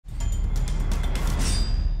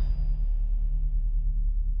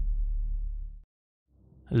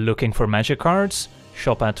Looking for Magic cards?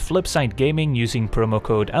 Shop at Flipside Gaming using promo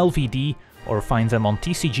code LVD or find them on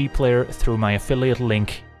TCG Player through my affiliate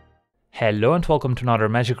link. Hello and welcome to another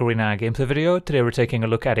Magic Arena gameplay video. Today we're taking a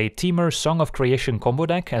look at a Temur Song of Creation combo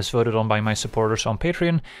deck as voted on by my supporters on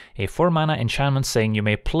Patreon. A 4-mana enchantment saying you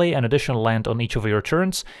may play an additional land on each of your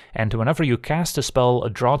turns, and whenever you cast a spell,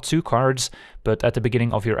 draw 2 cards, but at the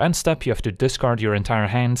beginning of your end step you have to discard your entire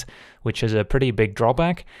hand, which is a pretty big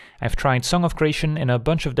drawback. I've tried Song of Creation in a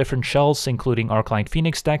bunch of different shells, including Arclight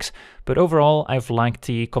Phoenix decks, but overall I've liked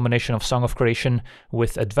the combination of Song of Creation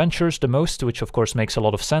with Adventures the most, which of course makes a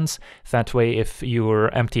lot of sense. That way, if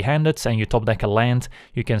you're empty-handed and you top deck a land,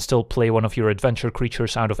 you can still play one of your adventure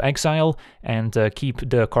creatures out of exile and keep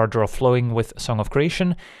the card draw flowing with Song of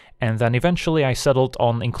Creation. And then eventually I settled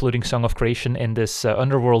on including Song of Creation in this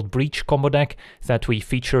Underworld Breach combo deck that we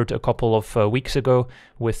featured a couple of weeks ago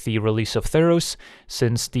with the release of Theros.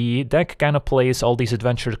 Since the deck kind of plays all these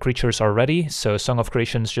adventure creatures already, so Song of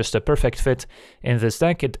Creation is just a perfect fit in this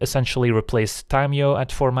deck. It essentially replaced Tamiyo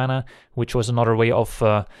at 4 mana, which was another way of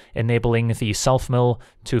enabling the self-mill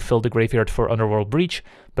to fill the graveyard for Underworld Breach.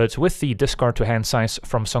 But with the discard to hand size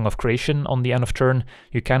from Song of Creation on the end of turn,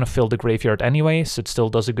 you kind of fill the graveyard anyway, so it still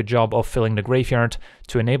does a good job of filling the graveyard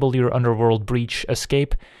to enable your Underworld Breach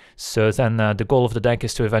escape. So then the goal of the deck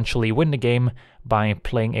is to eventually win the game by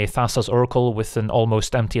playing a Thassa's Oracle with an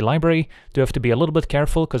almost empty library. Do have to be a little bit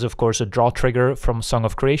careful because of course a draw trigger from Song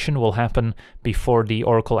of Creation will happen before the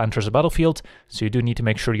Oracle enters the battlefield, so you do need to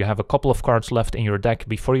make sure you have a couple of cards left in your deck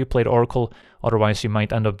before you play the Oracle, otherwise you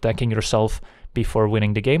might end up decking yourself before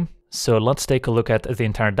winning the game. So let's take a look at the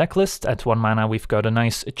entire deck list. At 1 mana we've got a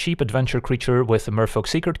nice cheap adventure creature with Merfolk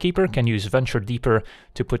Secret Keeper. Can use Venture Deeper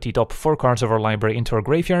to put the top 4 cards of our library into our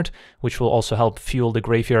graveyard, which will also help fuel the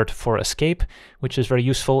graveyard for escape, which is very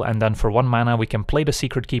useful. And then for 1 mana we can play the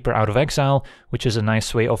Secret Keeper out of exile, which is a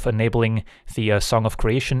nice way of enabling the Song of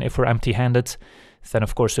Creation if we're empty-handed. Then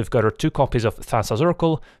of course we've got our 2 copies of Thassa's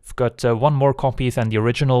Oracle. We've got 1 more copy than the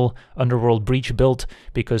original Underworld Breach build,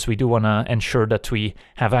 because we do want to ensure that we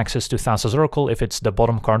have access to Thassa's Oracle. If it's the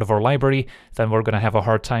bottom card of our library, then we're going to have a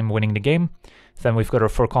hard time winning the game. Then we've got our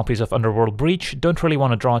 4 copies of Underworld Breach. Don't really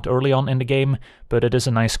want to draw it early on in the game, but it is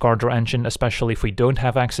a nice card draw engine, especially if we don't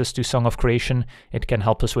have access to Song of Creation. It can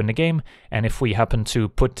help us win the game, and if we happen to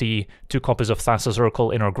put the 2 copies of Thassa's Oracle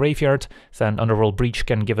in our graveyard, then Underworld Breach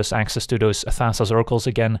can give us access to those Thassa's Oracles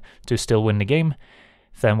again to still win the game.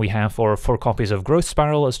 Then we have our 4 copies of Growth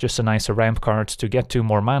Spiral as just a nice ramp card to get 2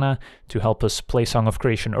 more mana to help us play Song of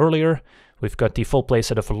Creation earlier. We've got the full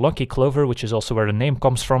playset of Lucky Clover, which is also where the name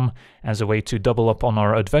comes from, as a way to double up on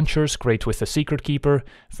our adventures. Great with the Secret Keeper,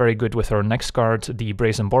 very good with our next card, the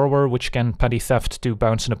Brazen Borrower, which can petty theft to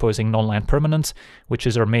bounce an opposing non-land permanent, which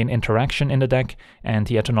is our main interaction in the deck, and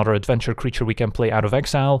yet another adventure creature we can play out of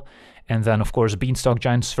exile. And then of course Beanstalk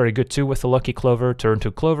Giant is very good too with the Lucky Clover. Turn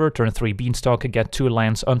 2 Clover, turn 3 Beanstalk, get 2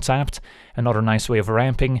 lands untapped, another nice way of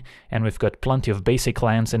ramping, and we've got plenty of basic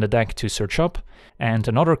lands in the deck to search up. And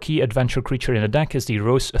another key adventure creature in the deck is the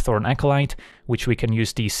Rose Thorn Acolyte, which we can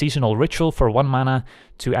use the Seasonal Ritual for 1 mana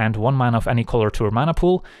to add 1 mana of any color to our mana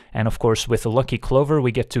pool. And of course with the Lucky Clover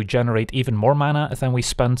we get to generate even more mana than we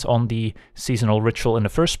spent on the Seasonal Ritual in the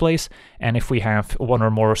first place. And if we have 1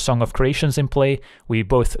 or more Song of Creations in play, we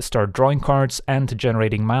both start drawing cards and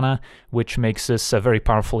generating mana, which makes this a very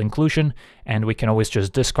powerful inclusion, and we can always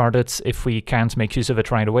just discard it if we can't make use of it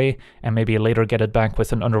right away, and maybe later get it back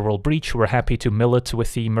with an Underworld Breach. We're happy to mill it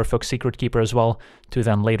with the Merfolk Secret Keeper as well, to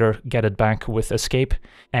then later get it back with Escape.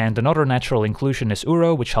 And another natural inclusion is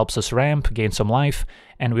Uro, which helps us ramp, gain some life,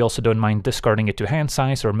 and we also don't mind discarding it to hand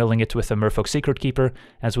size or milling it with a Merfolk Secret Keeper,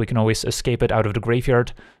 as we can always escape it out of the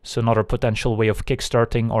graveyard, so another potential way of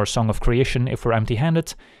kickstarting our Song of Creation if we're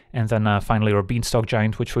empty-handed. And then finally our Beanstalk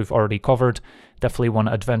Giant, which we've already covered. Definitely want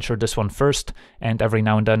to adventure this one first, and every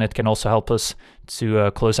now and then it can also help us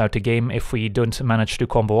to close out the game if we don't manage to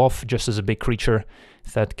combo off, just as a big creature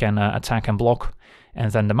that can attack and block.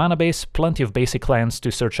 And then the mana base, plenty of basic lands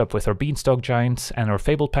to search up with our Beanstalk Giant and our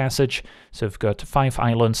Fabled Passage. So we've got 5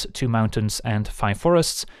 islands, 2 mountains, and 5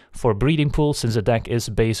 forests. For Breeding Pool, since the deck is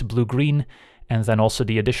base blue-green, and then also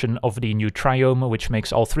the addition of the new Triome, which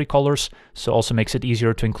makes all 3 colors, so also makes it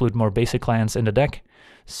easier to include more basic lands in the deck.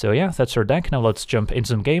 So yeah, that's our deck. Now let's jump into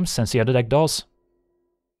some games and see how the deck does.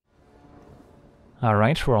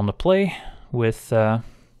 Alright, we're on the play with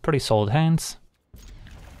pretty solid hands.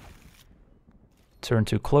 Turn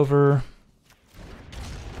 2 Clover.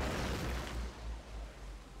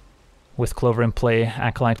 With Clover in play,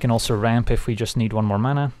 Acolyte can also ramp if we just need 1 more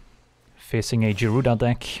mana. Facing a Geruda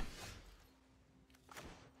deck.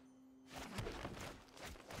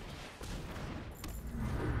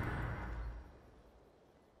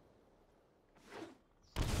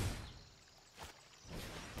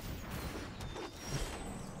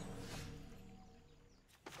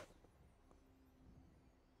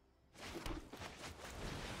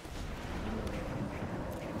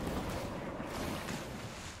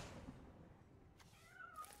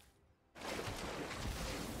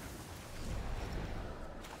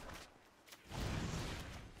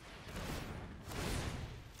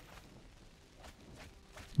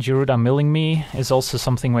 Gyruda milling me is also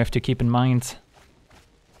something we have to keep in mind.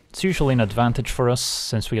 It's usually an advantage for us,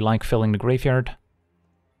 since we like filling the graveyard.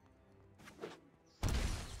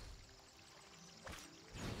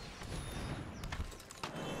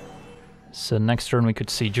 So next turn we could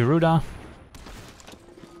see Gyruda.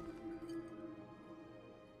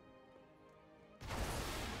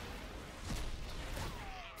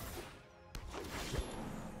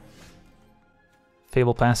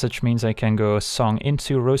 Fable Passage means I can go Song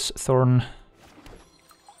into Rosethorn.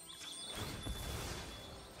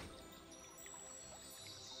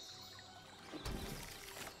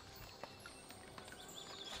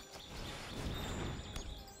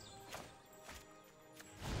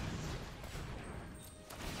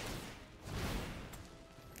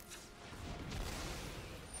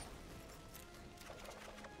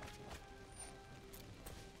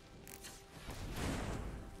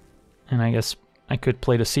 And I guess I could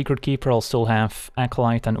play the Secret Keeper. I'll still have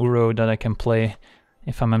Acolyte and Uro that I can play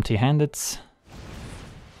if I'm empty-handed.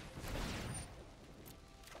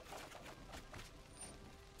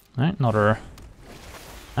 Alright, another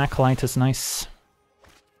Acolyte is nice.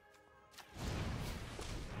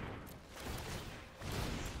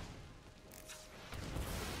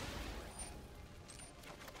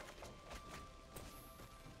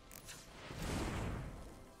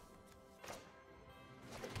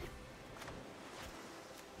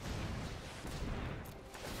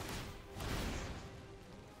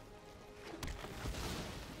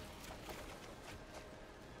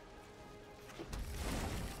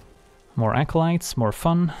 More Acolytes, more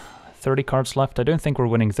fun. 30 cards left. I don't think we're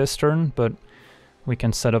winning this turn, but we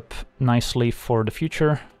can set up nicely for the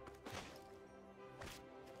future.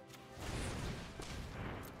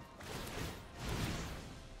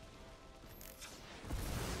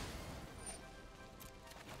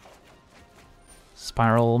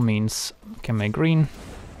 Spiral means can make green.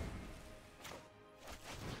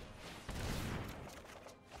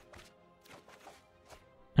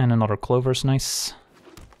 And another Clover's nice.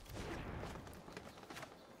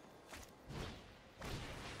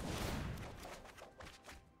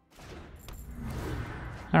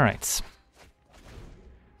 Alright.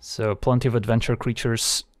 So plenty of adventure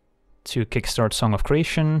creatures to kickstart Song of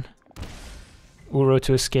Creation. Uro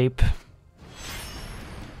to escape.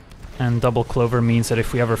 And double Clover means that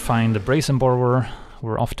if we ever find the Brazen Borrower,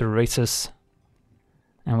 we're off to the races.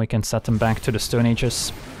 And we can set them back to the Stone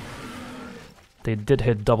Ages. They did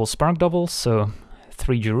hit double Spark Double, so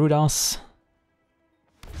 3 Gyrudas.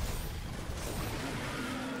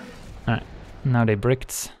 Alright, now they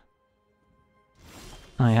bricked.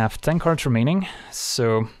 I have 10 cards remaining,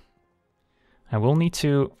 so I will need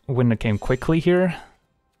to win the game quickly here.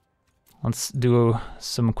 Let's do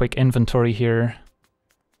some quick inventory here.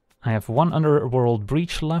 I have 1 Underworld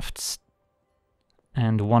Breach left,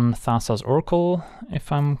 and 1 Thassa's Oracle,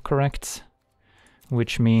 if I'm correct.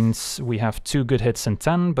 Which means we have 2 good hits in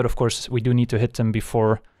 10, but of course we do need to hit them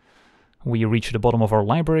before we reach the bottom of our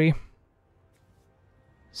library.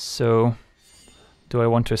 So, do I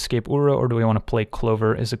want to escape Uro or do I want to play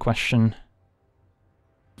Clover is a question.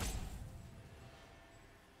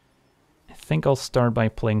 I think I'll start by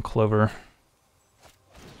playing Clover.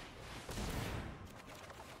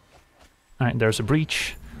 Alright, there's a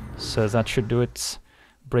Breach, so that should do it.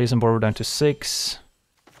 Brazen Borrower down to 6.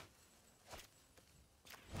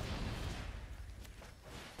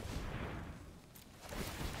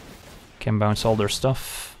 Can bounce all their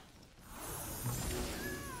stuff.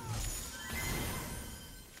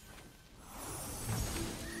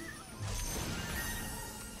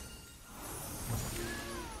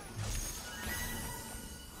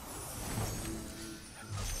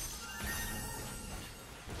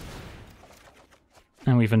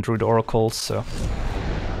 And we even drew the Oracles, so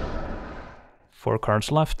 4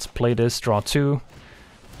 cards left. Play this, draw 2,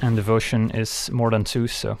 and Devotion is more than 2,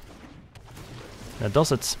 so that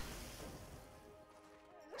does it.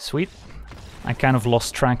 Sweet. I kind of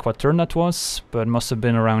lost track what turn that was, but it must have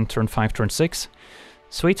been around turn 5, turn 6.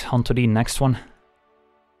 Sweet, on to the next one.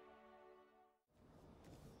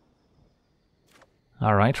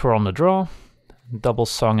 Alright, we're on the draw. Double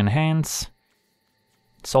Song in hand.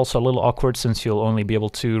 It's also a little awkward since you'll only be able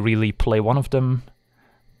to really play one of them.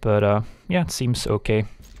 But yeah, it seems okay.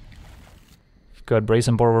 We've got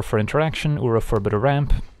Brazen Borrower for interaction, Uro for a bit of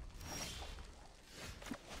ramp.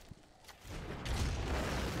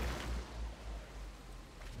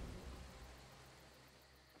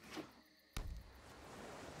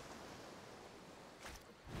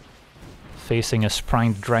 Facing a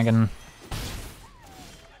Sprined Dragon.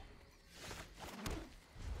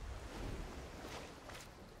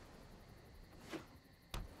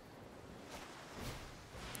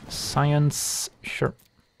 Science, sure.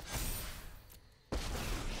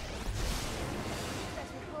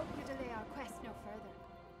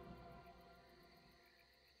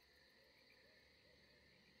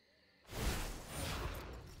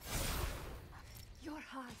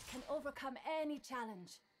 Overcome any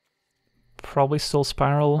challenge. Probably still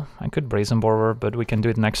Spiral. I could Brazen Borrower, but we can do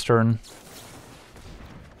it next turn.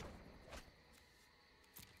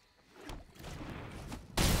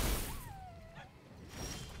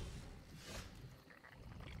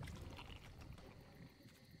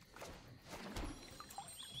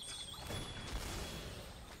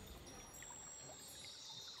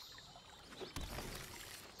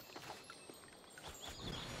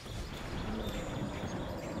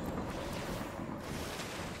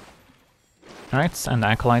 Alright, and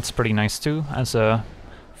Acolyte's pretty nice too, as a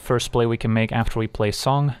first play we can make after we play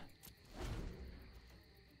Song.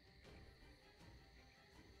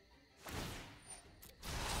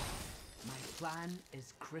 My plan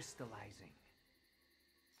is crystallizing.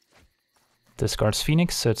 Discards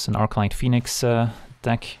Phoenix, so it's an Arclight Phoenix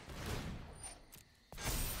deck.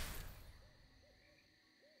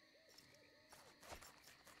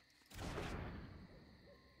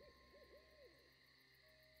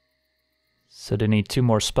 So they need 2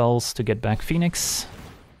 more spells to get back Phoenix.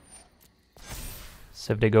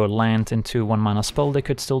 So if they go land into 1 mana spell, they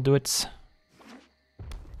could still do it.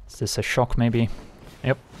 Is this a shock maybe?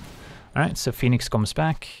 Yep. Alright, so Phoenix comes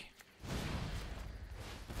back.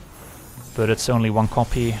 But it's only 1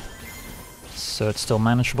 copy, so it's still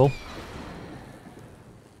manageable.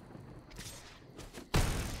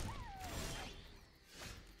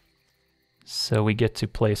 So we get to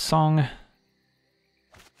play Song.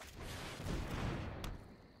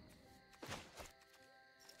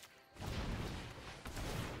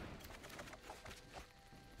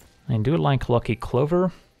 I do like Lucky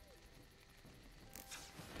Clover.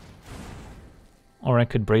 Or I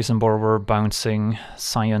could Brazen Borrower bouncing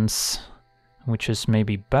Science, which is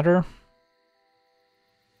maybe better.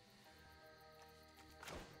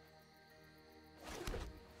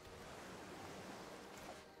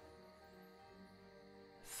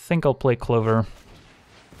 Think I'll play Clover.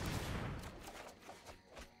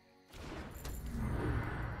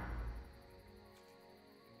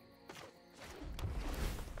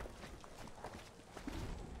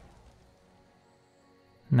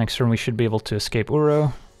 Next turn we should be able to escape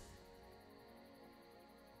Uro.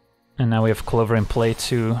 And now we have Clover in play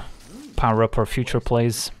to power up our future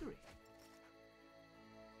plays.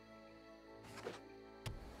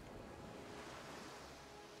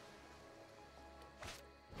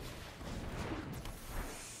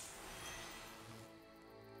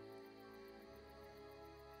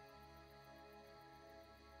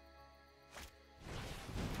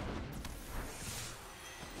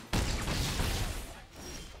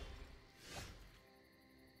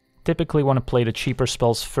 Typically want to play the cheaper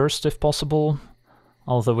spells first if possible,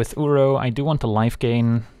 although with Uro I do want the life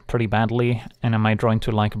gain pretty badly, and I might draw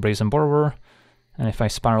into like Brazen Borrower, and if I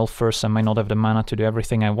Spiral first I might not have the mana to do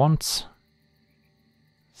everything I want.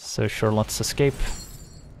 So sure, let's escape.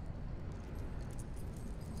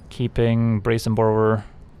 Keeping Brazen Borrower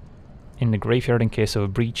in the graveyard in case of a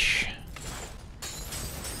breach.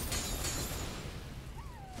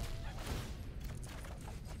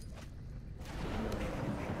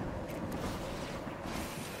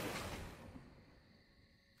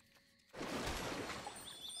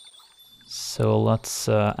 So let's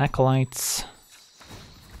Acolytes.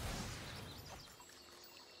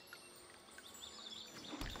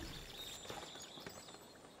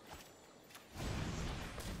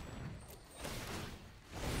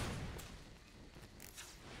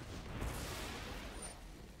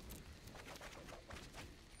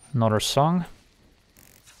 Another Song.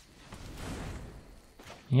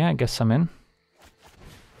 Yeah, I guess I'm in.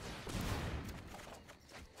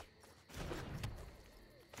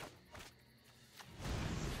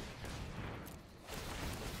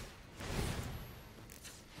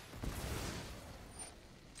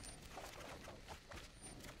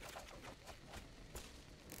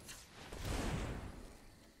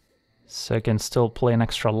 So I can still play an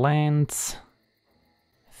extra land.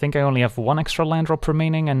 I think I only have 1 extra land drop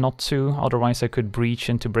remaining and not 2, otherwise I could breach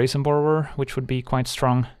into Brazen Borrower, which would be quite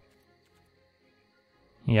strong.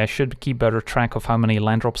 Yeah, I should keep better track of how many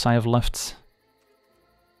land drops I have left.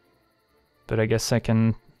 But I guess I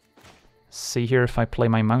can see here if I play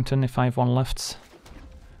my mountain if I have 1 left.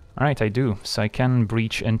 Alright, I do. So I can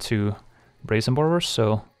breach into Brazen Borrower,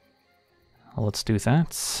 so let's do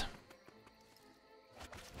that.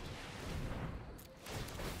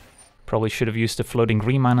 Probably should have used the floating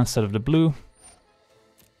green mana instead of the blue.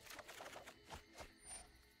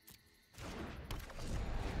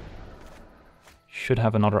 should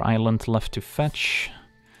have another island left to fetch.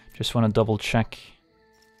 Just want to double check.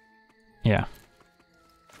 Yeah.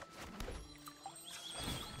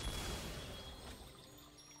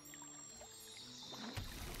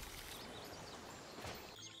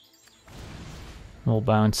 We'll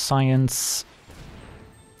bounce Science.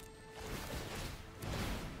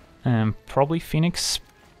 And probably Phoenix.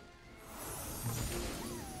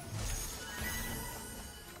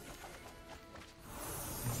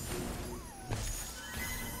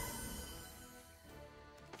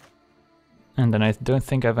 And then I don't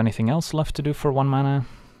think I have anything else left to do for 1 mana.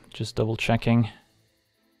 Just double checking.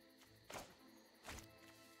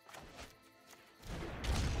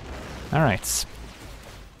 Alright.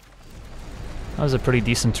 That was a pretty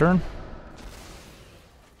decent turn.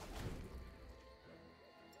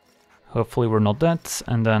 Hopefully we're not dead,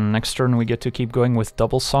 and then next turn we get to keep going with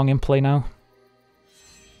double Song in play now.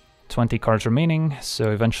 20 cards remaining,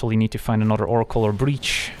 so eventually need to find another Oracle or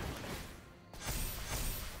Breach.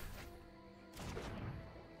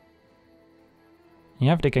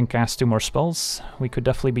 Yeah, if they can cast 2 more spells, we could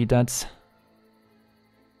definitely be dead.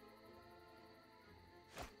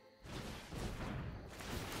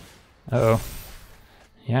 Uh-oh.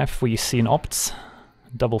 Yeah, if we see an opt,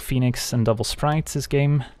 double Phoenix and double Sprite this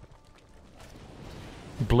game.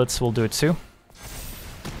 Blitz will do it too.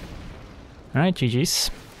 Alright, GG's.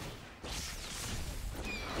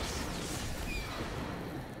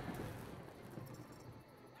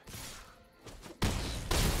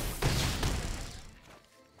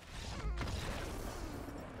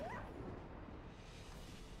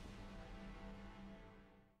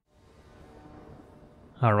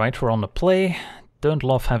 Alright, we're on the play. Don't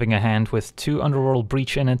love having a hand with 2 Underworld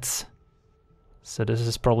Breach in it. So this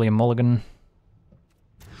is probably a mulligan.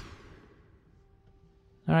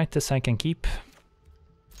 Alright, this I can keep.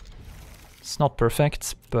 It's not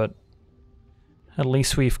perfect, but at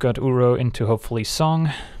least we've got Uro into hopefully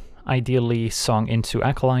Song. Ideally Song into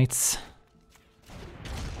Acolytes.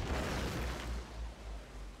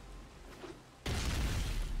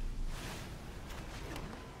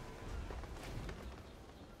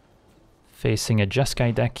 Facing a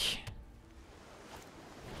Jeskai deck.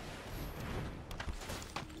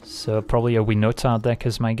 So probably a Winota deck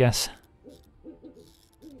is my guess.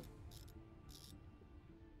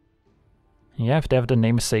 Yeah, if they have the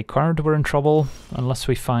namesake card, we're in trouble, unless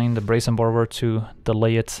we find the Brazen Borrower to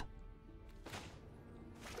delay it.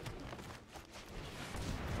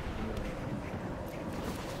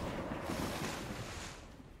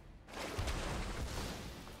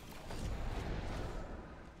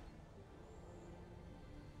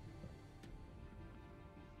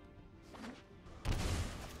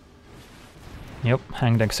 Yep,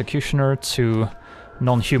 Hanged Executioner to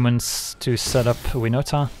non-humans to set up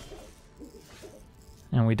Winota.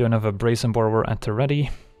 And we don't have a Brazen Borrower at the ready.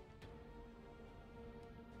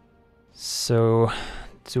 So,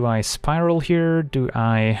 do I Spiral here? Do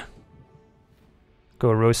I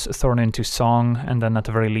go Rose Thorn into Song, and then at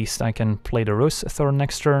the very least I can play the Rose Thorn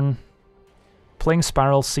next turn? Playing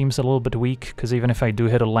Spiral seems a little bit weak, because even if I do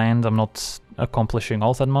hit a land, I'm not accomplishing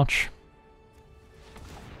all that much.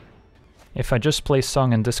 If I just play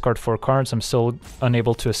Song and discard 4 cards, I'm still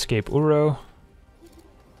unable to escape Uro.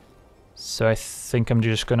 So I think I'm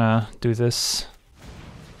just gonna do this.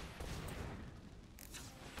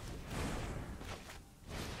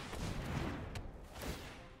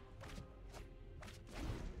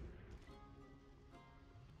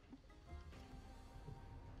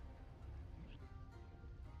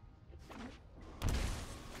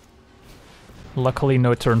 Luckily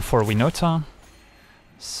no turn for Winota.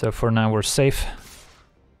 So for now we're safe.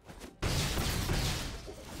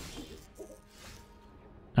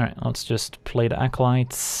 Alright, let's just play the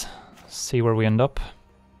Acolytes, see where we end up.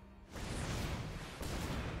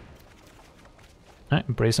 Alright,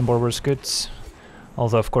 Brazen Borrower is good.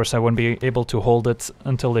 Although of course I won't be able to hold it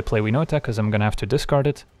until they play Winota, because I'm gonna have to discard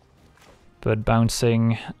it. But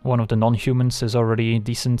bouncing one of the non-humans is already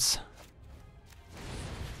decent.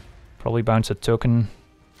 Probably bounce a token.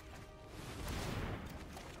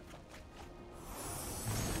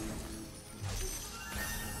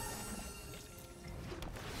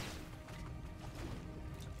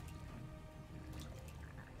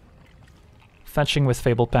 Fetching with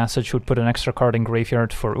Fabled Passage would put an extra card in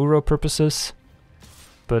graveyard for Uro purposes,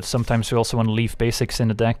 but sometimes we also want to leave basics in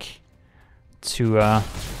the deck to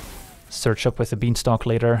search up with the Beanstalk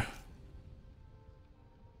later.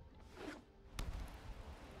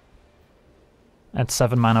 At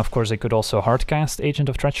 7 mana, of course, they could also hardcast Agent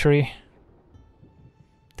of Treachery.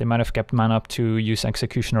 They might have kept mana up to use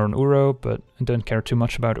Executioner on Uro, but I don't care too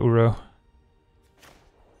much about Uro.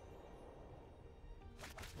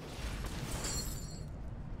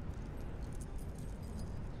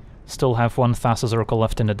 still have one Thassa's Oracle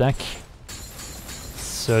left in the deck,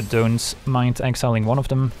 so don't mind exiling one of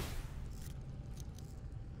them.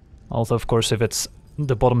 Although, of course, if it's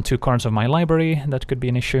the bottom 2 cards of my library, that could be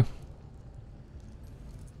an issue.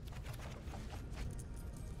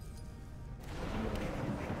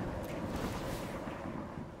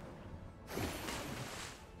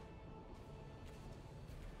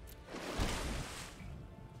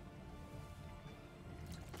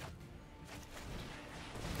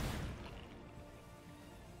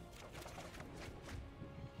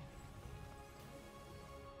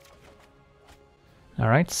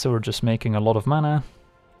 Alright, so we're just making a lot of mana.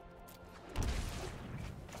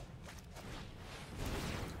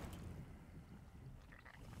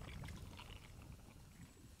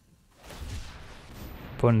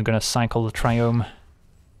 Opponent gonna cycle the Triome.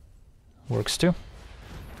 Works too.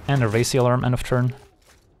 And erase the alarm end of turn.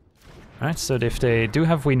 Alright, so if they do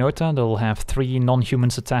have Winota, they'll have 3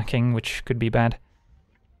 non-humans attacking, which could be bad.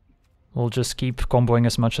 We'll just keep comboing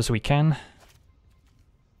as much as we can.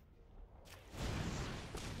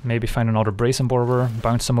 Maybe find another Brazen Borrower,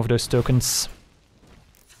 bounce some of those tokens.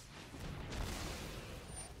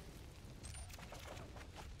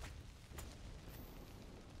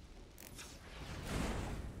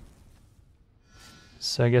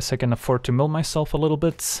 So I guess I can afford to mill myself a little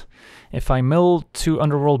bit. If I mill 2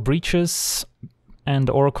 Underworld Breaches and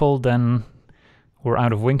Oracle, then we're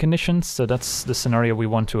out of win conditions, so that's the scenario we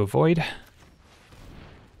want to avoid.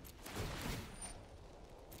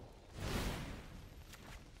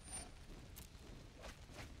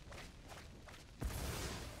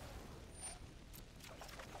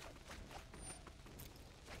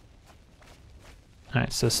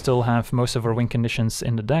 Alright, so still have most of our win conditions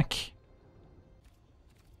in the deck.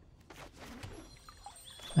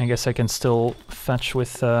 I guess I can still fetch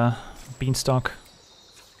with Beanstalk.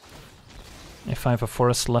 If I have a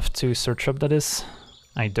forest left to search up, that is.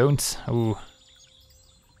 I don't. Ooh.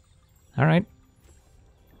 Alright.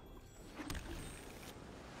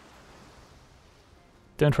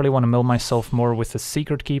 Don't really want to mill myself more with the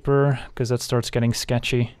Secret Keeper, because that starts getting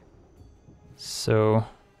sketchy. So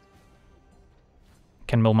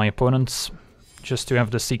can mill my opponents just to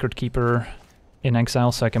have the Secret Keeper in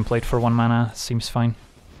exile so I can play it for 1 mana. Seems fine.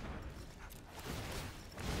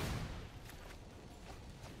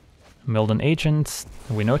 Milled an Agent,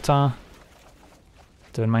 Winota.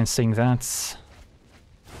 Don't mind seeing that.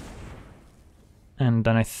 And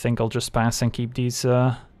then I think I'll just pass and keep these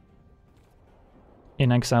in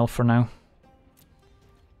exile for now.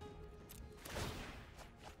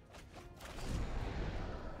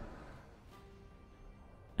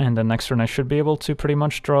 And then next turn I should be able to pretty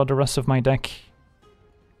much draw the rest of my deck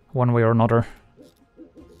one way or another.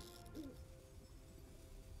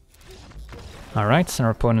 Alright, and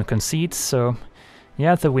our opponent concedes, so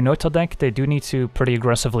yeah, the Winota deck, they do need to pretty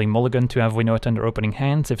aggressively mulligan to have Winota in their opening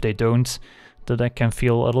hand. If they don't, the deck can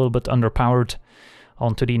feel a little bit underpowered.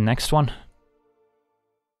 On to the next one.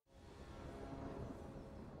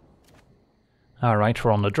 Alright,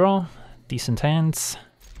 we're on the draw. Decent hands.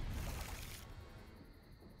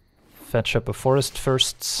 Fetch up a forest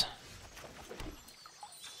first.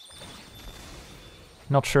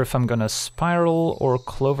 Not sure if I'm gonna Spiral or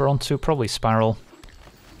Clover onto, probably Spiral.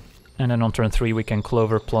 And then on turn 3 we can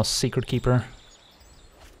Clover plus Secret Keeper.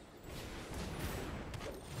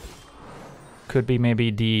 Could be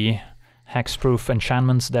maybe the Hexproof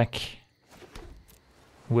Enchantments deck,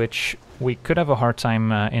 which we could have a hard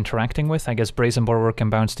time interacting with. I guess Brazen Borrower can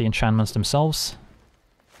bounce the enchantments themselves.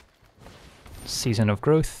 Season of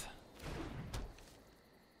Growth.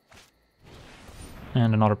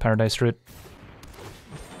 And another Paradise Root.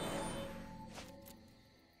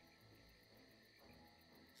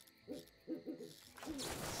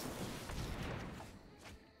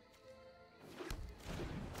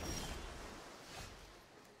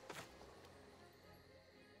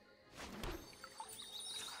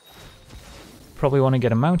 Probably want to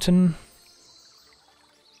get a mountain.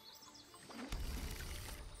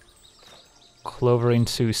 Clover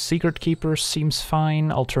into Secret Keeper seems fine.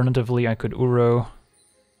 Alternatively, I could Uro.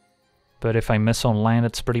 But if I miss on land,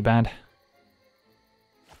 it's pretty bad.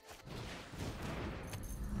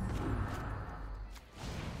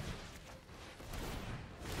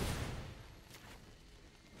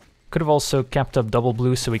 Could have also kept up double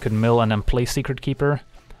blue so we could mill and then play Secret Keeper.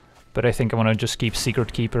 But I think I want to just keep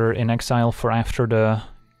Secret Keeper in exile for after the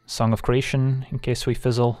Song of Creation, in case we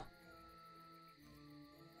fizzle.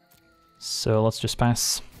 So let's just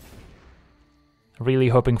pass. Really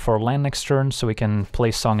hoping for land next turn, so we can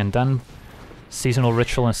play Song and then Seasonal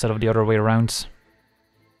Ritual instead of the other way around.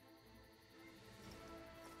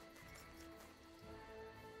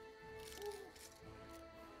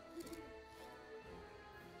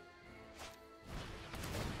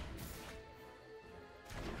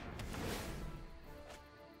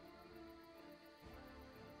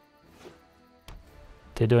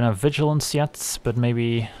 They don't have Vigilance yet, but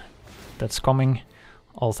maybe that's coming.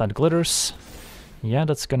 All that glitters. Yeah,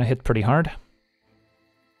 that's gonna hit pretty hard.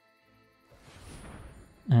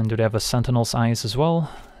 And do they have a Sentinel's Eyes as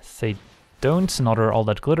well? They don't. Another All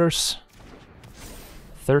That Glitters.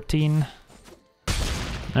 13.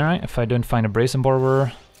 Alright, if I don't find a Brazen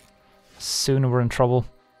Borrower, soon we're in trouble.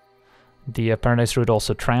 The Paradise Root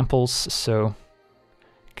also tramples, so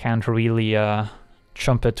can't really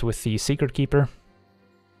chump it with the Secret Keeper.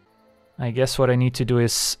 I guess what I need to do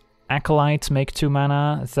is Acolyte, make 2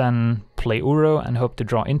 mana, then play Uro and hope to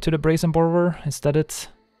draw into the Brazen Borrower. Is that it?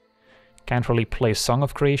 Can't really play Song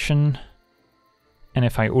of Creation. And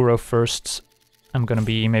if I Uro first, I'm gonna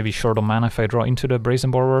be maybe short on mana if I draw into the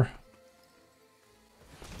Brazen Borrower.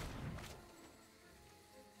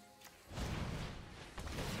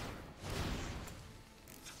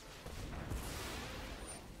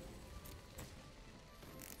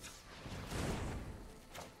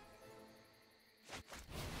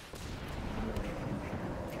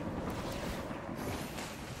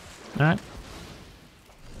 Alright.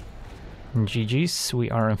 GG's, we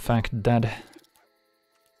are in fact dead.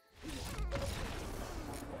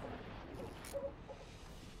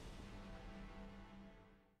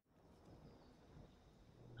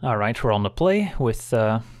 Alright, we're on the play with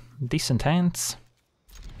decent hands.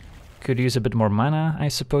 Could use a bit more mana, I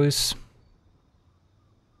suppose.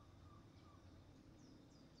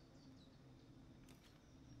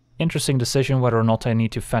 Interesting decision whether or not I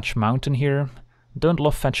need to fetch Mountain here. Don't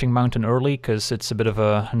love fetching Mountain early, because it's a bit of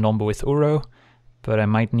a nombo with Uro, but I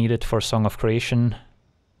might need it for Song of Creation.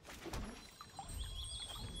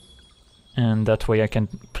 And that way I can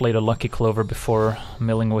play the Lucky Clover before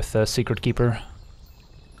milling with the Secret Keeper.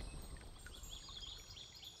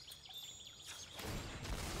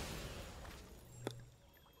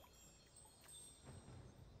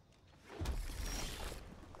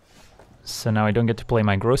 So now I don't get to play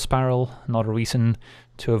my Growth Spiral, not a reason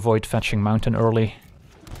to avoid fetching Mountain early.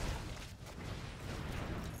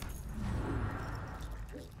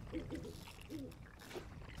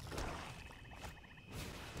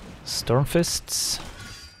 Stormfists.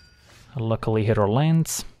 Luckily hit our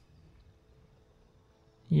lands.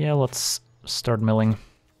 Yeah, let's start milling.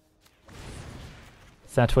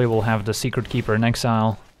 That way we'll have the Secret Keeper in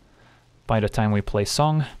exile by the time we play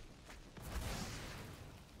Song.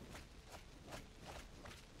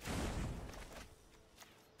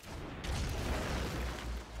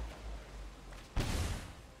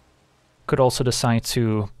 Could also decide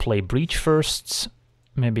to play Breach first,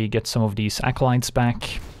 maybe get some of these Acolytes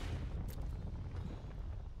back.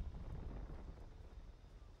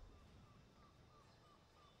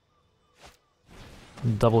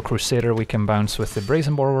 Double Crusader we can bounce with the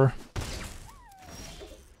Brazen Borrower.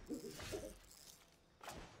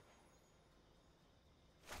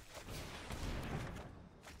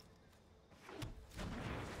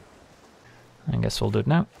 I guess we'll do it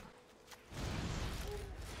now.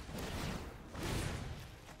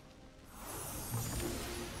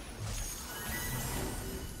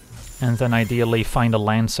 And then ideally find a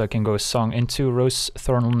land so I can go Song into Rose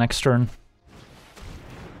Thorn next turn.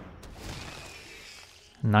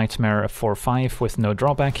 Nightmare 4/5 with no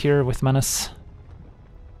drawback here with Menace.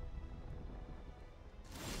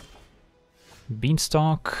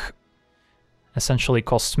 Beanstalk essentially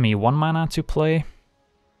costs me 1 mana to play.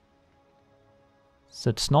 So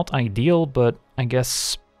it's not ideal, but I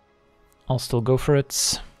guess I'll still go for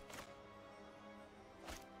it.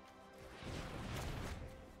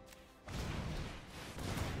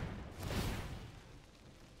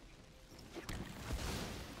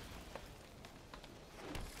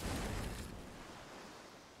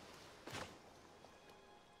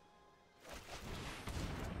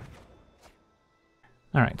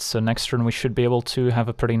 Alright, so next turn we should be able to have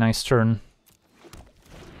a pretty nice turn.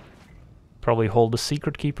 Probably hold the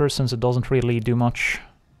Secret Keeper since it doesn't really do much.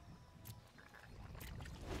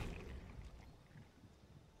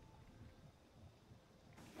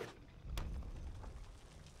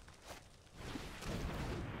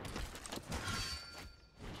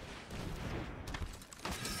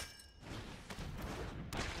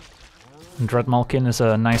 Dread Malkin is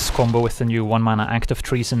a nice combo with the new 1-mana Active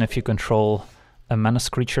Treason if you control a Menace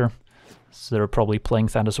creature, so they're probably playing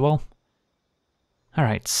that as well.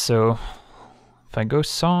 Alright, so if I go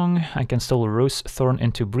Song, I can still Rose Thorn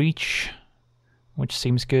into Breach, which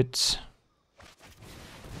seems good.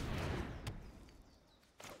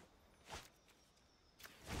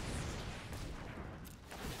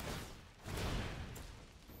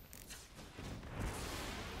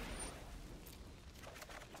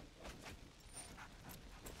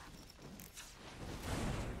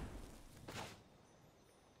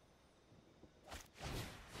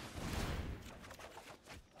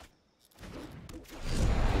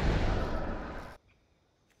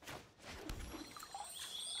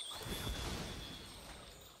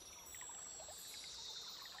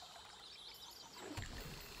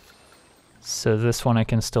 So this one I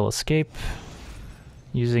can still escape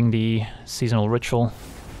using the seasonal ritual.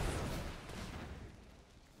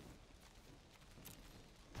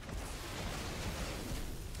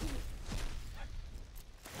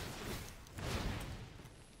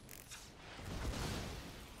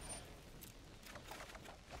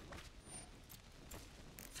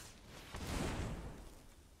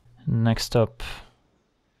 Next up,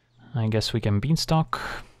 I guess we can beanstalk.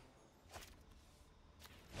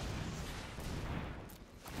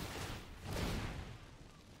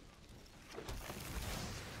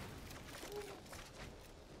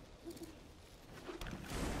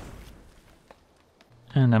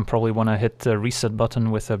 And then probably want to hit the reset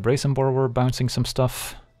button with a Brazen Borrower, bouncing some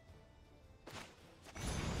stuff.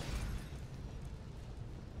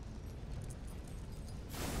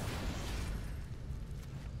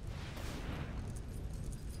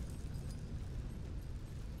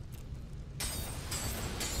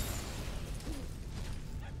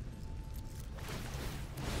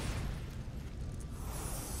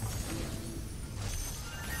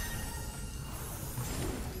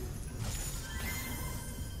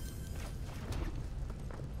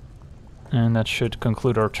 And that should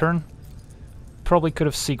conclude our turn. Probably could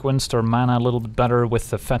have sequenced our mana a little bit better with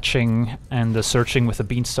the fetching and the searching with the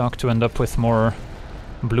beanstalk to end up with more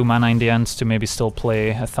blue mana in the end to maybe still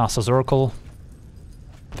play a Thassa's Oracle.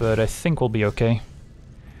 But I think we'll be okay.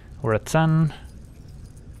 We're at 10.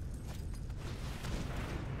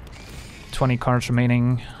 20 cards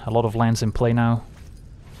remaining, a lot of lands in play now.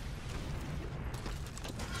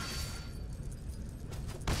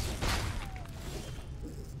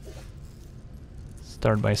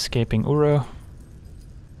 Start by escaping Uro.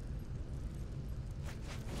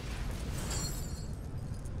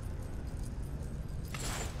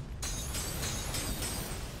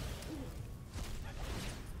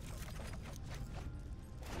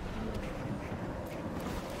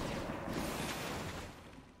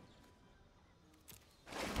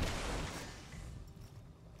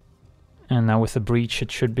 And now with the breach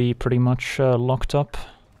it should be pretty much locked up.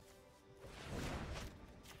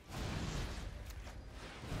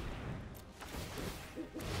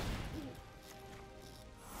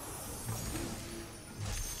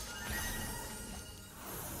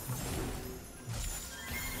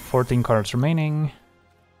 $14 cards remaining.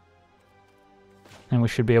 And we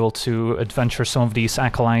should be able to adventure some of these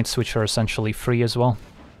acolytes, which are essentially free as well.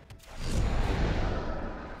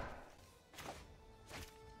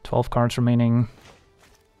 12 cards remaining.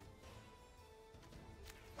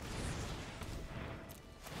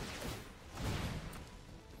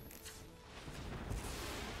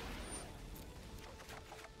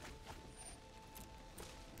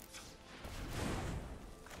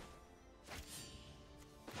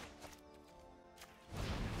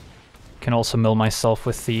 Can also mill myself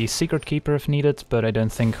with the Secret Keeper if needed, but I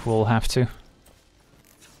don't think we'll have to.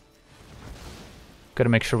 Gotta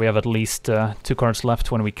make sure we have at least 2 cards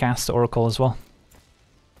left when we cast Oracle as well.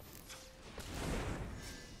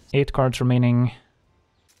 8 cards remaining.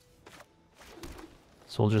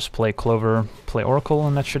 So we'll just play Clover, play Oracle,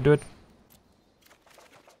 and that should do it.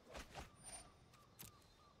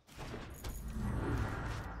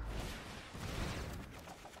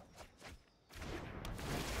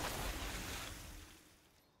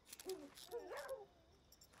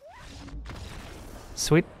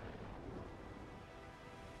 Sweet.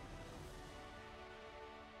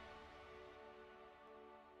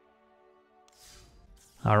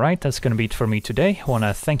 Alright, that's gonna be it for me today.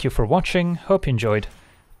 Wanna thank you for watching, hope you enjoyed,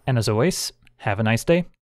 and as always, have a nice day.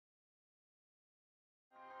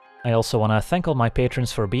 I also wanna thank all my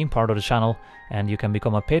patrons for being part of the channel, and you can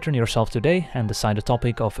become a patron yourself today and decide the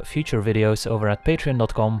topic of future videos over at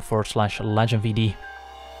patreon.com/LegenVD.